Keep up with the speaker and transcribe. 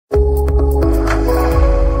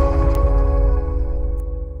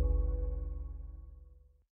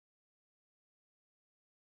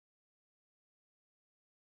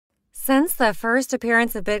Since the first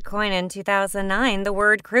appearance of Bitcoin in 2009, the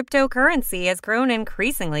word cryptocurrency has grown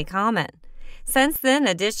increasingly common. Since then,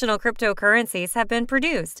 additional cryptocurrencies have been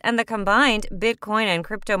produced, and the combined Bitcoin and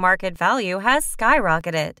crypto market value has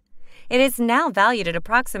skyrocketed. It is now valued at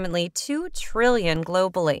approximately $2 trillion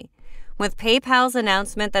globally. With PayPal's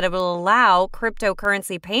announcement that it will allow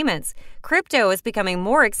cryptocurrency payments, crypto is becoming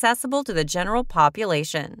more accessible to the general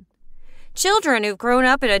population. Children who've grown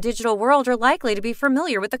up in a digital world are likely to be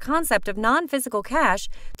familiar with the concept of non-physical cash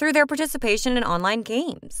through their participation in online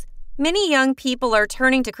games. Many young people are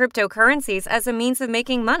turning to cryptocurrencies as a means of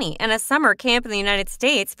making money, and a summer camp in the United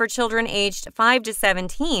States for children aged 5 to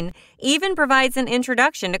 17 even provides an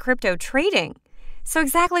introduction to crypto trading. So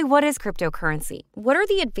exactly what is cryptocurrency? What are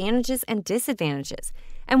the advantages and disadvantages?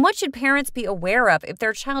 And what should parents be aware of if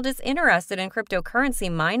their child is interested in cryptocurrency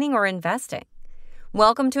mining or investing?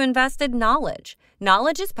 Welcome to Invested Knowledge.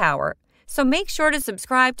 Knowledge is power, so make sure to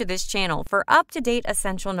subscribe to this channel for up-to-date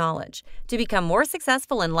essential knowledge to become more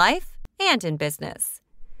successful in life and in business.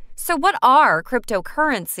 So what are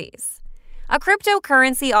cryptocurrencies? A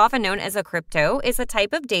cryptocurrency, often known as a crypto, is a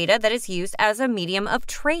type of data that is used as a medium of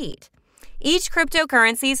trade. Each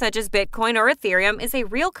cryptocurrency, such as Bitcoin or Ethereum, is a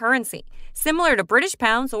real currency, similar to British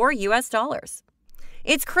pounds or US dollars.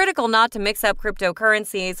 It's critical not to mix up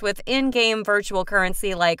cryptocurrencies with in-game virtual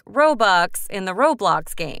currency like Robux in the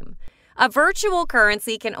Roblox game. A virtual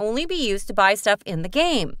currency can only be used to buy stuff in the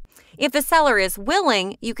game. If the seller is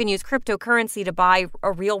willing, you can use cryptocurrency to buy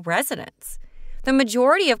a real residence. The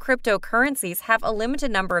majority of cryptocurrencies have a limited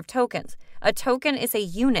number of tokens. A token is a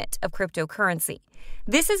unit of cryptocurrency.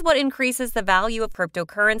 This is what increases the value of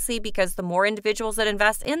cryptocurrency because the more individuals that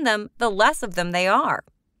invest in them, the less of them they are.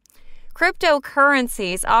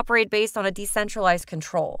 Cryptocurrencies operate based on a decentralized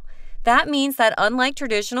control. That means that unlike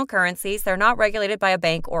traditional currencies, they're not regulated by a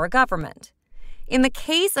bank or a government. In the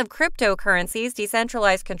case of cryptocurrencies,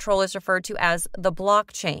 decentralized control is referred to as the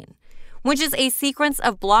blockchain, which is a sequence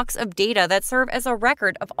of blocks of data that serve as a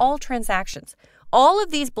record of all transactions. All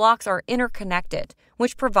of these blocks are interconnected,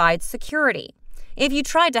 which provides security. If you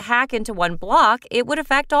tried to hack into one block, it would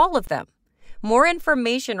affect all of them. More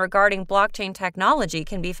information regarding blockchain technology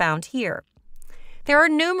can be found here. There are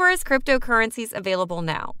numerous cryptocurrencies available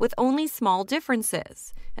now, with only small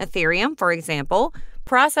differences. Ethereum, for example,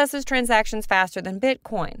 processes transactions faster than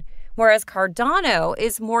Bitcoin, whereas Cardano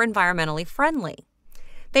is more environmentally friendly.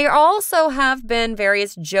 There also have been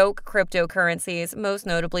various joke cryptocurrencies, most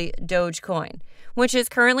notably Dogecoin, which is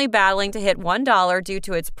currently battling to hit $1 due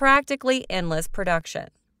to its practically endless production.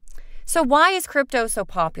 So why is crypto so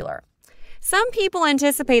popular? Some people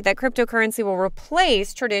anticipate that cryptocurrency will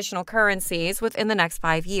replace traditional currencies within the next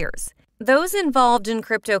 5 years. Those involved in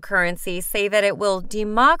cryptocurrency say that it will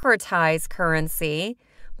democratize currency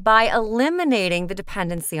by eliminating the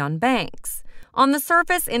dependency on banks. On the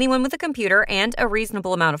surface, anyone with a computer and a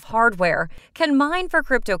reasonable amount of hardware can mine for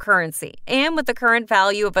cryptocurrency, and with the current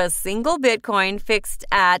value of a single Bitcoin fixed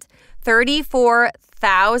at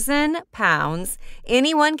 £34,000,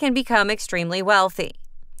 anyone can become extremely wealthy.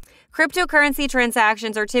 Cryptocurrency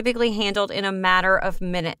transactions are typically handled in a matter of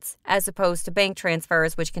minutes, as opposed to bank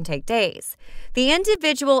transfers, which can take days. The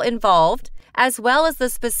individual involved, as well as the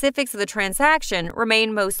specifics of the transaction,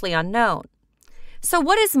 remain mostly unknown. So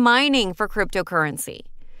what is mining for cryptocurrency?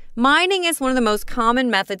 Mining is one of the most common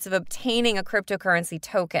methods of obtaining a cryptocurrency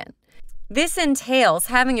token. This entails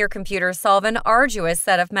having your computer solve an arduous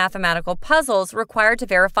set of mathematical puzzles required to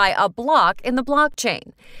verify a block in the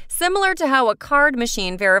blockchain, similar to how a card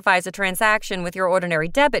machine verifies a transaction with your ordinary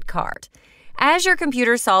debit card. As your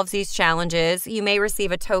computer solves these challenges, you may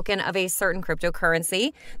receive a token of a certain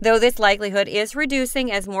cryptocurrency, though this likelihood is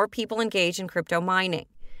reducing as more people engage in crypto mining.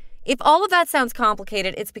 If all of that sounds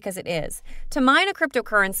complicated, it's because it is. To mine a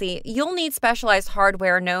cryptocurrency, you'll need specialized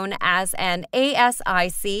hardware known as an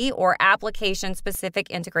ASIC, or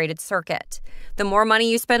Application-Specific Integrated Circuit. The more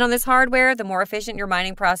money you spend on this hardware, the more efficient your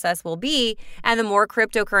mining process will be, and the more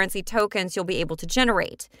cryptocurrency tokens you'll be able to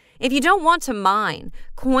generate. If you don't want to mine,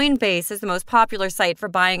 Coinbase is the most popular site for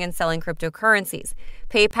buying and selling cryptocurrencies.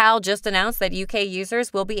 PayPal just announced that UK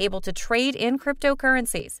users will be able to trade in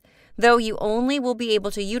cryptocurrencies, though you only will be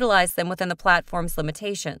able to utilize them within the platform's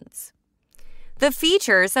limitations. The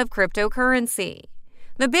features of cryptocurrency.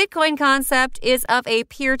 The Bitcoin concept is of a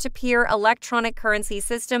peer-to-peer electronic currency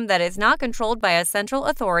system that is not controlled by a central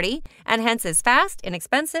authority and hence is fast,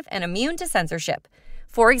 inexpensive, and immune to censorship.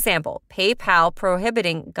 For example, PayPal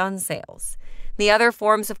prohibiting gun sales. The other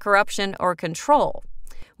forms of corruption or control.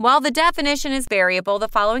 While the definition is variable, the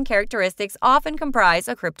following characteristics often comprise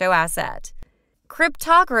a crypto asset.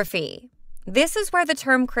 Cryptography. This is where the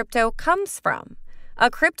term crypto comes from. A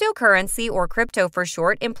cryptocurrency, or crypto for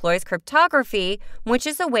short, employs cryptography, which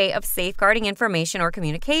is a way of safeguarding information or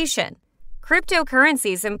communication.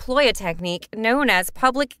 Cryptocurrencies employ a technique known as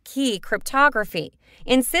public key cryptography.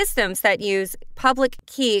 In systems that use public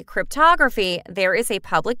key cryptography, there is a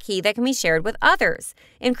public key that can be shared with others.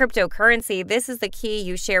 In cryptocurrency, this is the key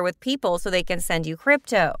you share with people so they can send you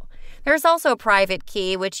crypto. There's also a private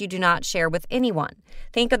key which you do not share with anyone.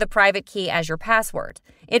 Think of the private key as your password.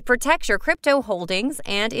 It protects your crypto holdings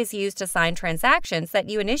and is used to sign transactions that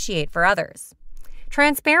you initiate for others.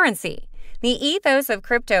 Transparency. The ethos of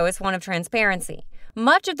crypto is one of transparency.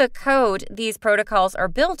 Much of the code these protocols are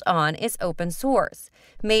built on is open source,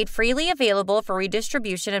 made freely available for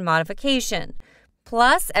redistribution and modification.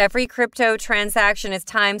 Plus, every crypto transaction is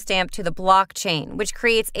timestamped to the blockchain, which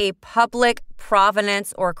creates a public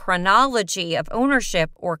provenance or chronology of ownership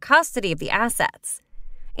or custody of the assets.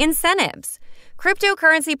 Incentives.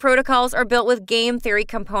 Cryptocurrency protocols are built with game theory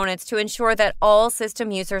components to ensure that all system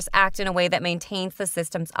users act in a way that maintains the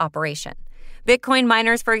system's operation. Bitcoin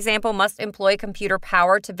miners, for example, must employ computer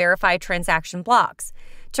power to verify transaction blocks.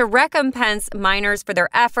 To recompense miners for their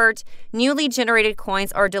effort, newly generated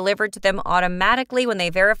coins are delivered to them automatically when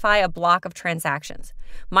they verify a block of transactions.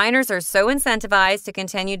 Miners are so incentivized to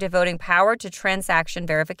continue devoting power to transaction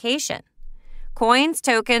verification. Coins,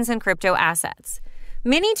 tokens, and crypto assets.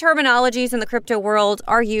 Many terminologies in the crypto world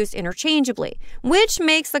are used interchangeably, which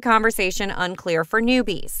makes the conversation unclear for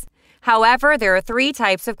newbies. However, there are three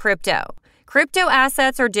types of crypto. Crypto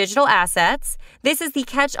assets or digital assets. This is the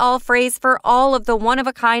catch-all phrase for all of the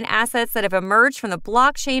one-of-a-kind assets that have emerged from the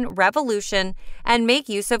blockchain revolution and make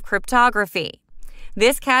use of cryptography.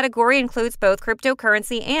 This category includes both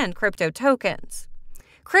cryptocurrency and crypto tokens.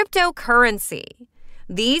 Cryptocurrency.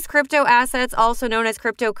 These crypto assets, also known as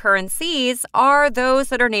cryptocurrencies, are those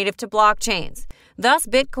that are native to blockchains. Thus,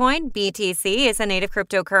 Bitcoin, BTC, is a native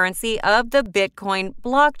cryptocurrency of the Bitcoin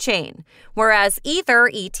blockchain, whereas Ether,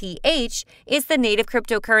 ETH, is the native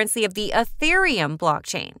cryptocurrency of the Ethereum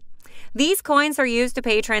blockchain. These coins are used to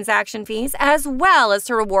pay transaction fees as well as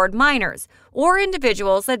to reward miners or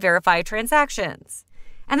individuals that verify transactions.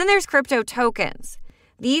 And then there's crypto tokens.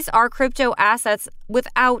 These are crypto assets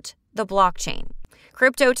without the blockchain.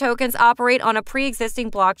 Crypto tokens operate on a pre-existing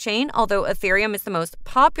blockchain. Although Ethereum is the most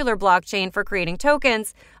popular blockchain for creating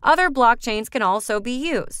tokens, other blockchains can also be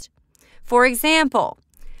used. For example,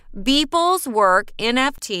 Beeple's work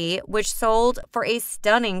NFT, which sold for a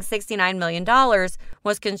stunning $69 million,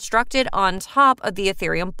 was constructed on top of the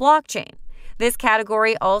Ethereum blockchain. This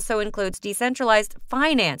category also includes decentralized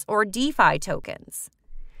finance or DeFi tokens.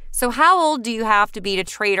 So how old do you have to be to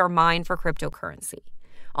trade or mine for cryptocurrency?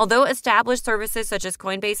 Although established services such as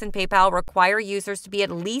Coinbase and PayPal require users to be at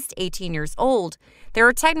least 18 years old, there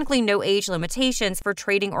are technically no age limitations for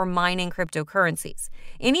trading or mining cryptocurrencies.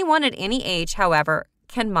 Anyone at any age, however,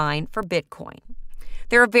 can mine for Bitcoin.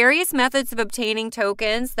 There are various methods of obtaining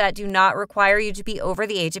tokens that do not require you to be over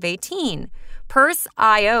the age of 18.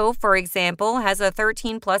 Purse.io, for example, has a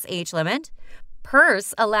 13-plus age limit.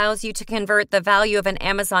 Purse allows you to convert the value of an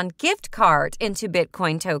Amazon gift card into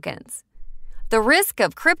Bitcoin tokens. The risk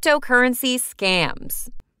of cryptocurrency scams.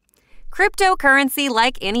 Cryptocurrency,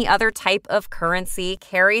 like any other type of currency,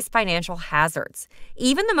 carries financial hazards.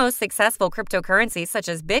 Even the most successful cryptocurrencies, such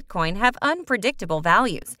as Bitcoin, have unpredictable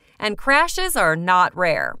values, and crashes are not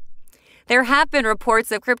rare. There have been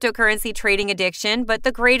reports of cryptocurrency trading addiction, but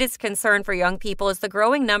the greatest concern for young people is the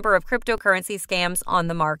growing number of cryptocurrency scams on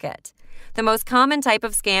the market. The most common type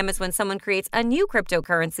of scam is when someone creates a new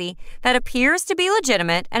cryptocurrency that appears to be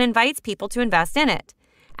legitimate and invites people to invest in it.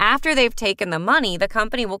 After they've taken the money, the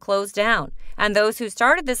company will close down, and those who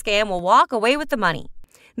started the scam will walk away with the money.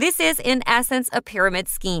 This is, in essence, a pyramid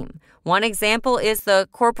scheme. One example is the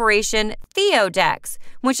corporation Theodex,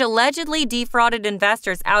 which allegedly defrauded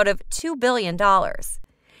investors out of $2 billion.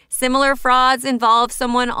 Similar frauds involve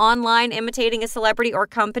someone online imitating a celebrity or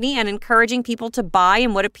company and encouraging people to buy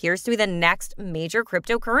in what appears to be the next major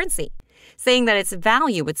cryptocurrency, saying that its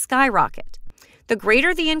value would skyrocket. The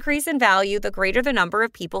greater the increase in value, the greater the number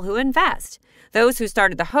of people who invest. Those who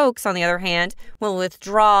started the hoax, on the other hand, will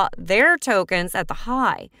withdraw their tokens at the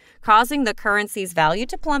high, causing the currency's value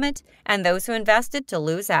to plummet and those who invested to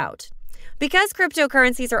lose out. Because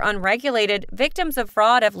cryptocurrencies are unregulated, victims of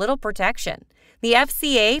fraud have little protection. The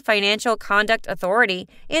FCA, Financial Conduct Authority,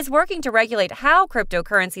 is working to regulate how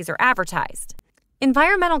cryptocurrencies are advertised.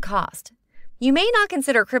 Environmental cost. You may not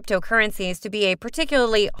consider cryptocurrencies to be a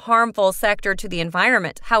particularly harmful sector to the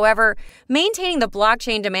environment. However, maintaining the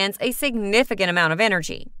blockchain demands a significant amount of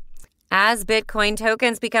energy. As Bitcoin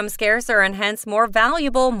tokens become scarcer and hence more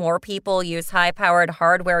valuable, more people use high-powered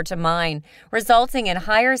hardware to mine, resulting in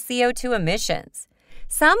higher CO2 emissions.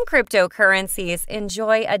 Some cryptocurrencies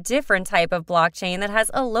enjoy a different type of blockchain that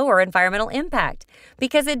has a lower environmental impact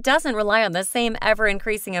because it doesn't rely on the same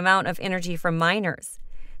ever-increasing amount of energy from miners.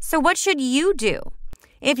 So what should you do?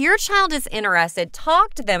 If your child is interested,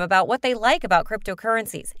 talk to them about what they like about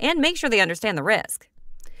cryptocurrencies and make sure they understand the risk.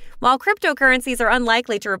 While cryptocurrencies are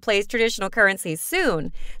unlikely to replace traditional currencies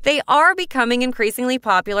soon, they are becoming increasingly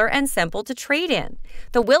popular and simple to trade in.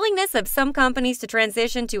 The willingness of some companies to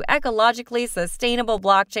transition to ecologically sustainable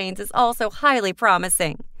blockchains is also highly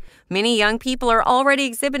promising. Many young people are already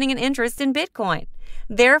exhibiting an interest in Bitcoin.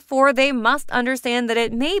 Therefore, they must understand that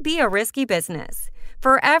it may be a risky business.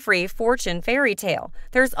 For every fortune fairy tale,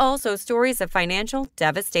 there's also stories of financial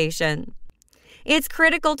devastation. It's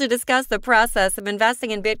critical to discuss the process of investing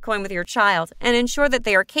in Bitcoin with your child and ensure that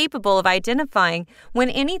they are capable of identifying when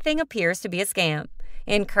anything appears to be a scam.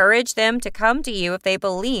 Encourage them to come to you if they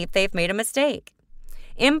believe they've made a mistake.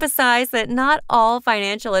 Emphasize that not all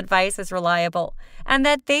financial advice is reliable and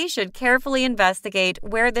that they should carefully investigate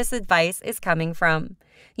where this advice is coming from.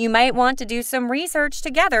 You might want to do some research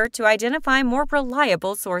together to identify more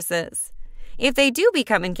reliable sources. If they do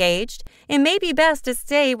become engaged, it may be best to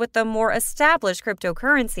stay with the more established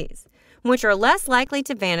cryptocurrencies, which are less likely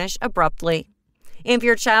to vanish abruptly. If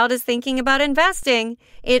your child is thinking about investing,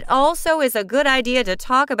 it also is a good idea to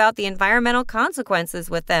talk about the environmental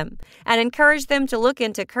consequences with them and encourage them to look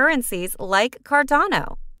into currencies like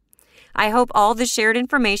Cardano. I hope all the shared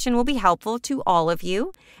information will be helpful to all of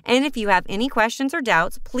you, and if you have any questions or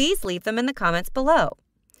doubts, please leave them in the comments below.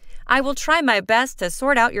 I will try my best to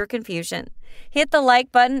sort out your confusion. Hit the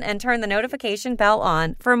like button and turn the notification bell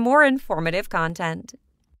on for more informative content.